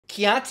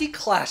Chianti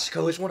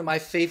Classico is one of my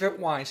favorite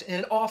wines,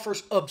 and it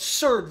offers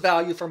absurd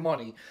value for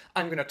money.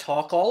 I'm going to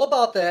talk all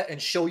about that and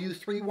show you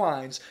three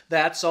wines.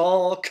 That's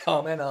all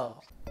coming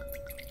up.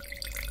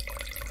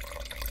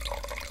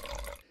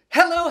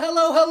 Hello,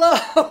 hello,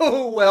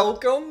 hello!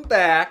 Welcome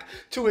back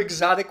to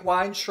Exotic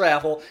Wine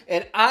Travel,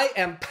 and I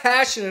am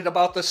passionate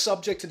about the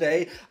subject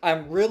today.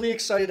 I'm really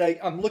excited.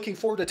 I'm looking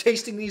forward to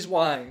tasting these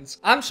wines.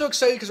 I'm so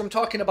excited because I'm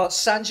talking about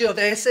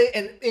sangiovese,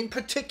 and in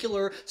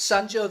particular,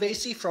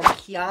 sangiovese from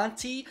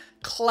Chianti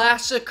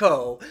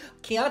Classico.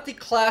 Chianti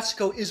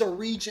Classico is a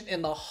region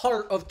in the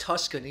heart of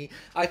Tuscany.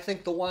 I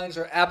think the wines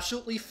are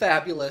absolutely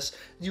fabulous.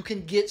 You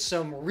can get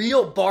some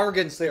real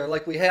bargains there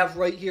like we have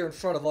right here in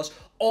front of us.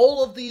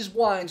 All of these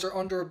wines are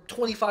under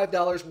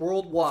 $25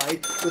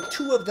 worldwide, with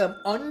two of them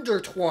under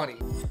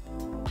 $20.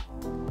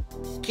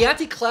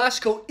 Chianti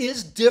Classico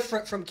is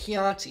different from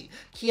Chianti.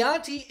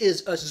 Chianti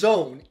is a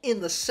zone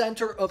in the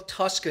center of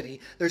Tuscany.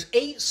 There's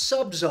 8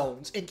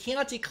 subzones, and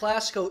Chianti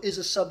Classico is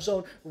a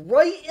subzone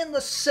right in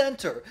the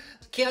center.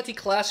 Chianti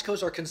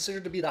Classicos are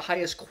considered to be the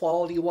highest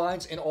quality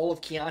wines in all of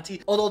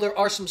Chianti, although there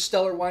are some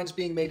stellar wines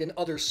being made in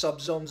other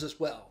subzones as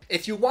well.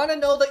 If you want to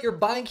know that you're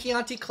buying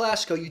Chianti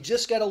Classico, you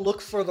just got to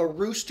look for the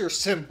rooster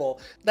symbol.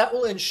 That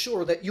will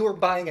ensure that you're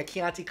buying a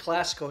Chianti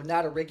Classico,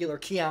 not a regular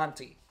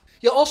Chianti.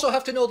 You also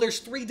have to know there's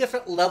 3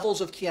 different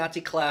levels of Chianti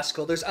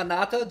Classico. There's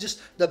Annata,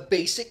 just the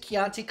basic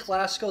Chianti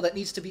Classico that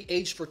needs to be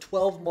aged for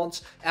 12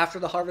 months after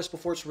the harvest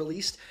before it's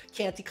released.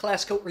 Chianti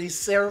Classico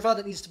Riserva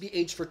that needs to be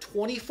aged for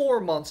 24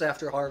 months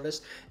after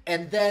harvest.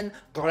 And then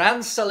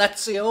Gran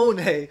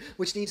Selezione,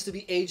 which needs to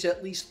be aged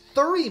at least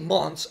 30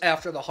 months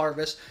after the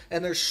harvest.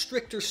 And there's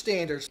stricter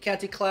standards.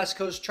 Chianti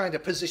Classico is trying to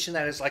position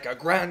that as like a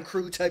Grand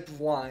Cru type of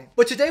wine.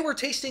 But today we're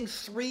tasting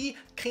 3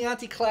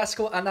 Chianti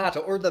Classico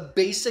Annata, or the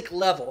basic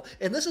level.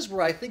 And this is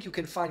where I think you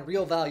can find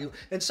real value,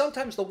 and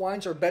sometimes the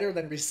wines are better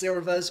than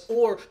Riservas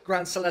or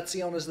Gran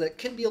Seleziones that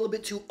can be a little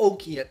bit too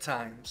oaky at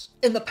times.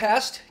 In the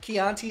past,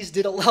 Chiantis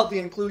did allow the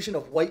inclusion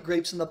of white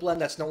grapes in the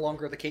blend. That's no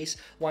longer the case.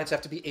 Wines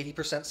have to be 80%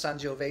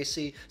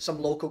 Sangiovese, some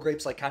local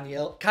grapes like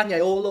Aiola,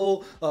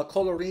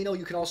 Colorino.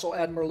 You can also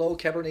add Merlot,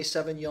 Cabernet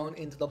Sauvignon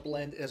into the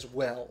blend as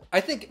well.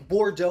 I think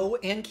Bordeaux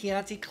and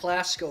Chianti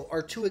Classico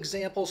are 2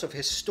 examples of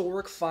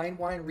historic fine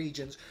wine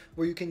regions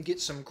where you can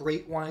get some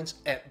great wines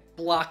at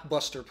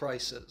blockbuster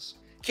prices.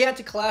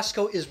 Chianti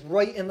Classico is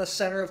right in the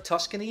center of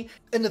Tuscany,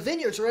 and the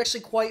vineyards are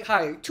actually quite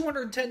high.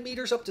 210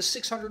 meters up to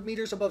 600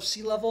 meters above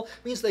sea level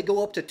means they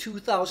go up to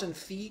 2,000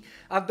 feet.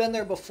 I've been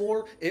there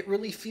before. It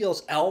really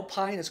feels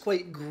alpine. It's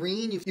quite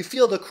green. You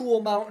feel the cool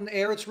mountain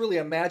air. It's really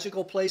a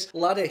magical place. A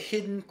lot of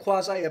hidden,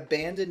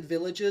 quasi-abandoned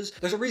villages.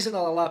 There's a reason that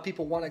a lot of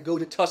people want to go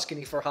to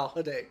Tuscany for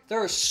holiday.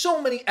 There are so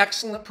many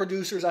excellent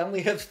producers. I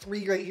only have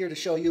 3 right here to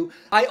show you.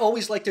 I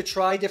always like to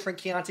try different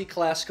Chianti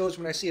Classicos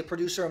when I see a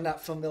producer I'm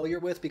not familiar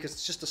with, because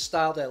it's just a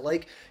style that I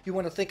like. You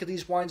want to think of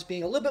these wines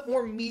being a little bit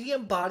more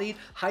medium-bodied,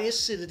 high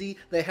acidity.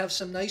 They have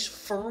some nice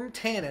firm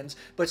tannins,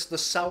 but it's the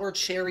sour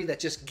cherry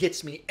that just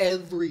gets me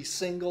every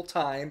single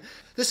time.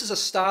 This is a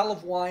style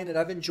of wine that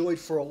I've enjoyed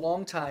for a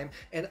long time,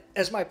 and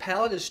as my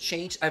palate has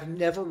changed, I've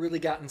never really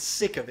gotten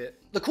sick of it.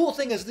 The cool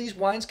thing is these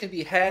wines can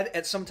be had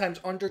at sometimes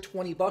under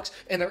 20 bucks,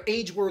 and they're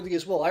age-worthy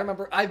as well. I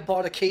remember I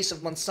bought a case of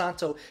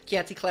Monsanto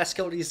Chianti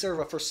Classico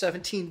Riserva for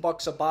 17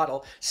 bucks a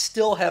bottle.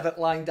 Still have it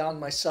lying down in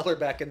my cellar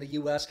back in the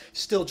US.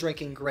 Still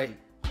drinking great.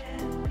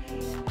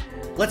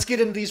 Let's get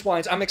into these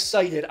wines. I'm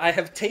excited. I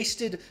have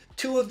tasted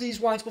 2 of these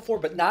wines before,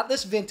 but not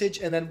this vintage,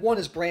 and then 1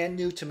 is brand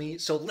new to me,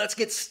 so let's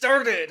get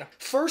started.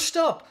 First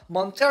up,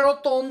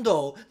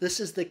 Monterotondo. This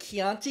is the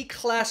Chianti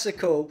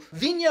Classico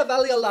Vigna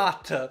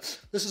Vaggliolata.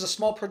 This is a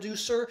small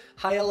producer,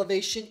 high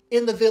elevation,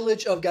 in the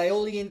village of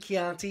Aiola in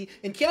Chianti.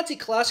 In Chianti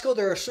Classico,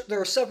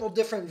 there are several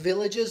different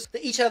villages.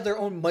 They each have their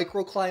own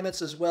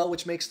microclimates as well,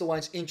 which makes the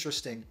wines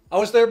interesting. I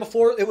was there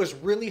before. It was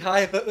really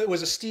high. It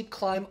was a steep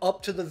climb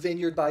up to the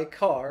vineyard by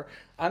car.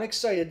 I'm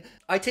excited.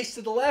 I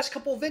tasted the last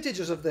couple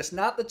vintages of this,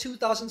 not the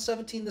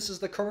 2017. This is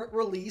the current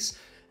release.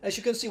 As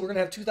you can see, we're going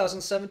to have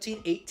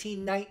 2017,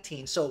 18,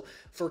 19. So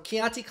for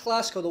Chianti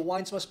Classico, the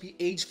wines must be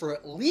aged for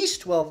at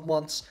least 12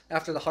 months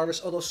after the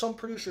harvest, although some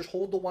producers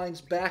hold the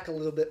wines back a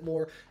little bit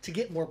more to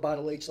get more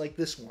bottle age like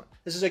this one.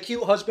 This is a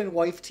cute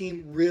husband-wife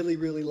team. Really,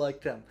 really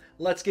like them.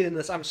 Let's get into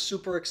this. I'm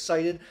super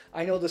excited.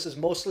 I know this is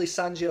mostly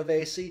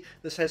Sangiovese.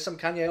 This has some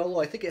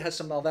Cagniolo. I think it has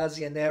some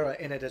Malvasia Nera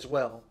in it as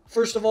well.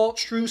 First of all,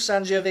 true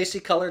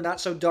Sangiovese color,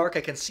 not so dark.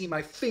 I can see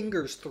my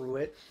fingers through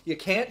it. You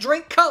can't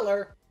drink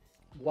color.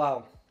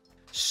 Wow.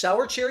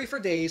 Sour cherry for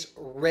days,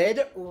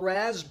 red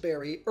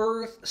raspberry,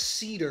 earth,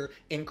 cedar,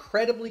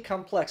 incredibly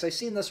complex. I've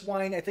seen this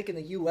wine, I think, in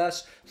the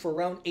US for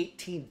around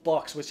 18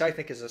 bucks, which I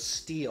think is a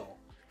steal.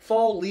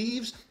 Fall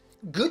leaves.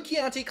 Good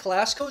Chianti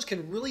Classicos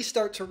can really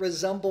start to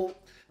resemble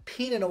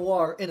Pinot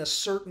Noir in a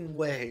certain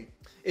way.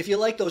 If you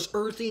like those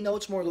earthy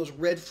notes, more of those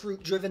red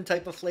fruit-driven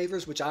type of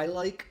flavors, which I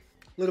like,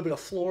 a little bit of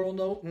floral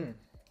note.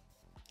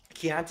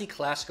 Chianti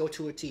Classico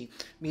to a T.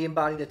 Medium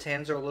body, the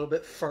tannins are a little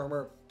bit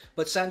firmer.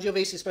 But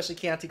Sangiovese, especially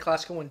Chianti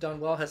Classico, when done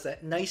well, has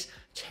that nice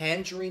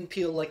tangerine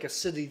peel-like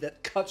acidity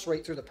that cuts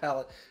right through the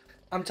palate.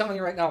 I'm telling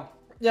you right now.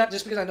 Yeah,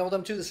 just because I know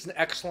them too, this is an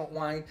excellent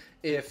wine.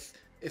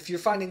 If you're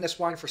finding this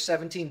wine for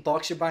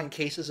 $17, you're buying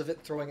cases of it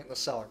and throwing it in the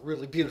cellar.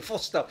 Really beautiful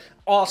stuff.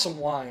 Awesome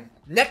wine.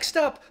 Next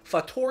up,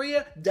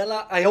 Fattoria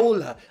della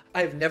Aiola.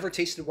 I've never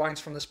tasted wines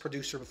from this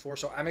producer before,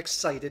 so I'm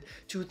excited.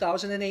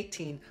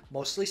 2018,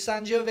 mostly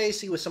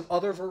sangiovese with some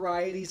other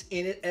varieties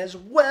in it as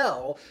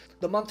well.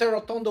 The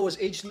Monterotondo was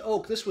aged in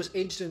oak. This was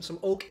aged in some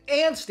oak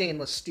and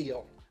stainless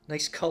steel.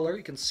 Nice color.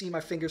 You can see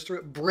my fingers through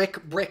it. Brick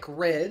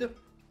red.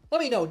 Let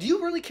me know, do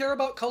you really care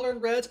about color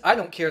and reds? I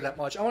don't care that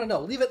much. I want to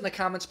know. Leave it in the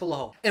comments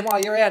below. And while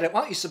you're at it,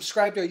 why don't you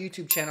subscribe to our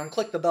YouTube channel and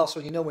click the bell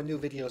so you know when new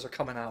videos are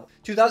coming out.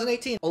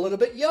 2018, a little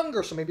bit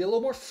younger, so maybe a little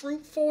more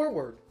fruit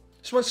forward.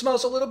 This one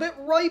smells a little bit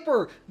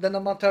riper than the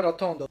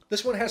Monterotondo.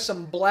 This one has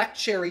some black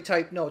cherry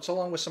type notes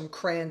along with some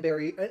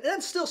cranberry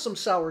and still some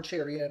sour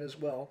cherry in it as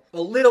well.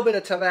 A little bit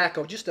of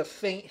tobacco, just a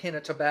faint hint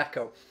of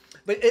tobacco.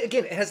 But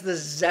again, it has the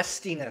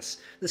zestiness,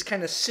 this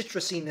kind of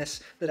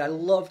citrusiness that I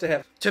love to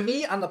have. To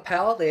me, on the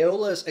palate, the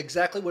Aiola is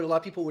exactly what a lot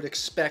of people would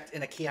expect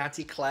in a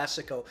Chianti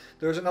Classico.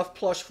 There's enough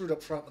plush fruit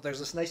up front, but there's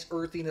this nice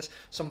earthiness,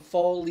 some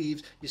fall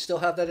leaves. You still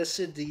have that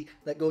acidity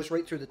that goes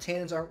right through. The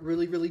tannins aren't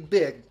really, really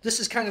big. This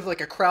is kind of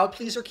like a crowd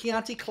pleaser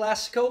Chianti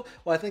Classico,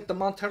 while I think the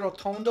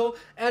Monterotondo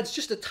adds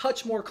just a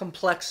touch more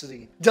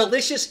complexity.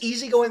 Delicious,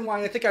 easygoing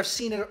wine. I think I've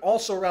seen it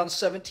also around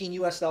 $17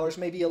 US,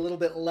 maybe a little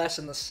bit less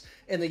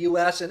in the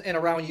US and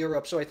around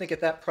Europe. So I think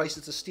at that price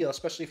it's a steal,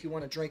 especially if you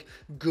want to drink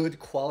good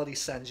quality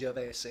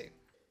sangiovese.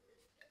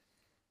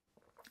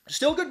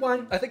 Still good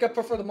wine. I think I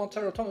prefer the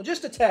Monterotondo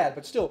just a tad,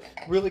 but still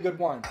really good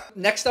wine.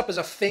 Next up is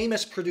a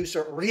famous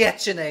producer,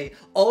 Riecine,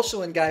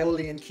 also in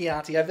Gaioli and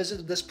Chianti. I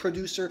visited this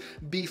producer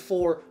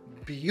before.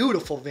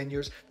 Beautiful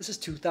vineyards. This is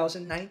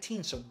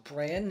 2019, so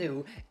brand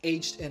new,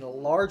 aged in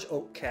large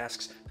oak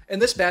casks.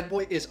 And this bad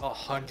boy is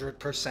 100%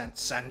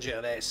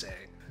 Sangiovese.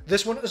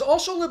 This one is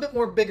also a little bit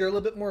more bigger, a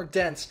little bit more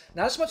dense.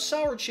 Not as much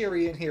sour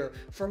cherry in here.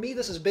 For me,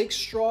 this is baked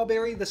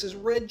strawberry, this is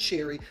red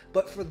cherry,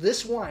 but for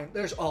this wine,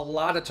 there's a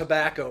lot of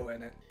tobacco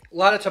in it. A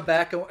lot of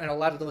tobacco and a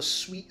lot of those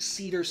sweet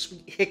cedar,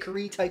 sweet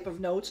hickory type of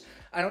notes.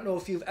 I don't know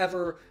if you've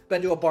ever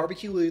been to a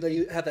barbecue where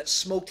you have that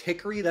smoked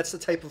hickory. That's the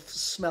type of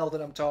smell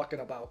that I'm talking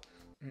about.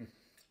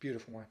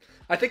 Beautiful wine.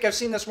 I think I've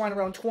seen this wine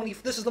around 20.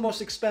 This is the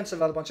most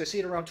expensive out of the bunch. I see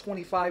it around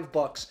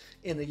 $25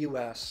 in the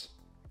US.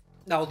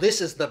 Now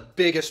this is the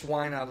biggest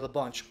wine out of the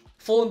bunch.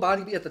 Full and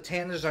body, yet the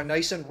tannins are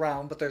nice and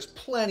round, but there's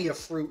plenty of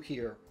fruit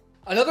here.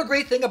 Another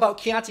great thing about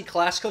Chianti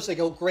Classicos, they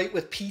go great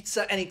with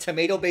pizza, any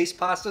tomato-based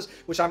pastas,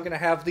 which I'm going to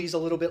have these a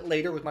little bit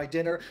later with my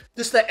dinner.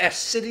 Just the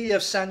acidity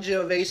of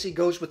Sangiovese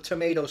goes with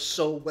tomatoes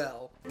so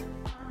well.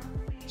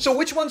 So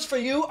which one's for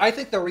you? I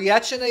think the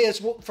Riecine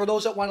is for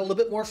those that want a little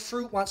bit more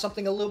fruit, want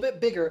something a little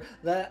bit bigger.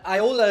 The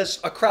Aiola is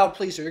a crowd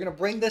pleaser. You're going to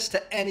bring this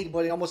to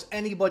anybody. Almost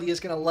anybody is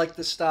going to like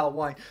this style of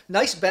wine.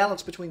 Nice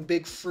balance between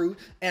big fruit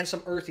and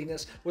some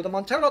earthiness, where the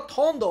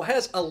Monterotondo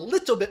has a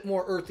little bit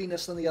more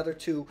earthiness than the other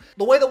two.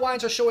 The way the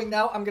wines are showing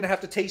now, I'm going to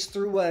have to taste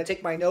through and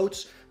take my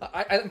notes.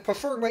 I'm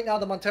preferring right now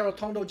the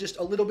Monterotondo just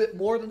a little bit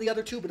more than the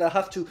other two, but I'll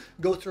have to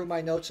go through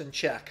my notes and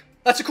check.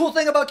 That's a cool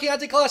thing about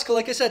Chianti Classico.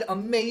 Like I said,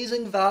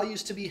 amazing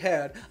values to be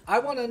had. I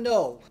want to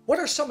know, what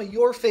are some of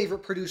your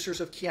favorite producers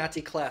of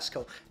Chianti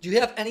Classico? Do you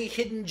have any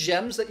hidden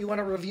gems that you want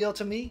to reveal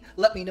to me?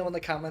 Let me know in the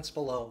comments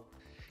below.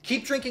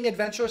 Keep drinking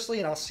adventurously,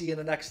 and I'll see you in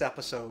the next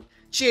episode.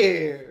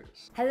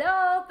 Cheers!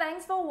 Hello,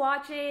 thanks for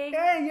watching.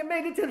 Hey, you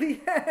made it to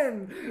the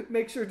end!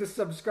 Make sure to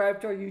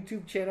subscribe to our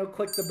YouTube channel,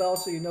 click the bell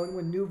so you know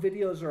when new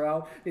videos are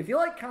out. If you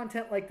like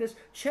content like this,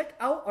 check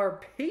out our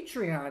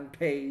Patreon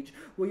page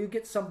where you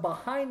get some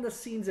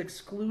behind-the-scenes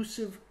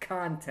exclusive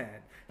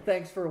content.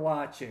 Thanks for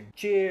watching.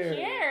 Cheers!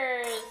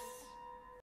 Cheers!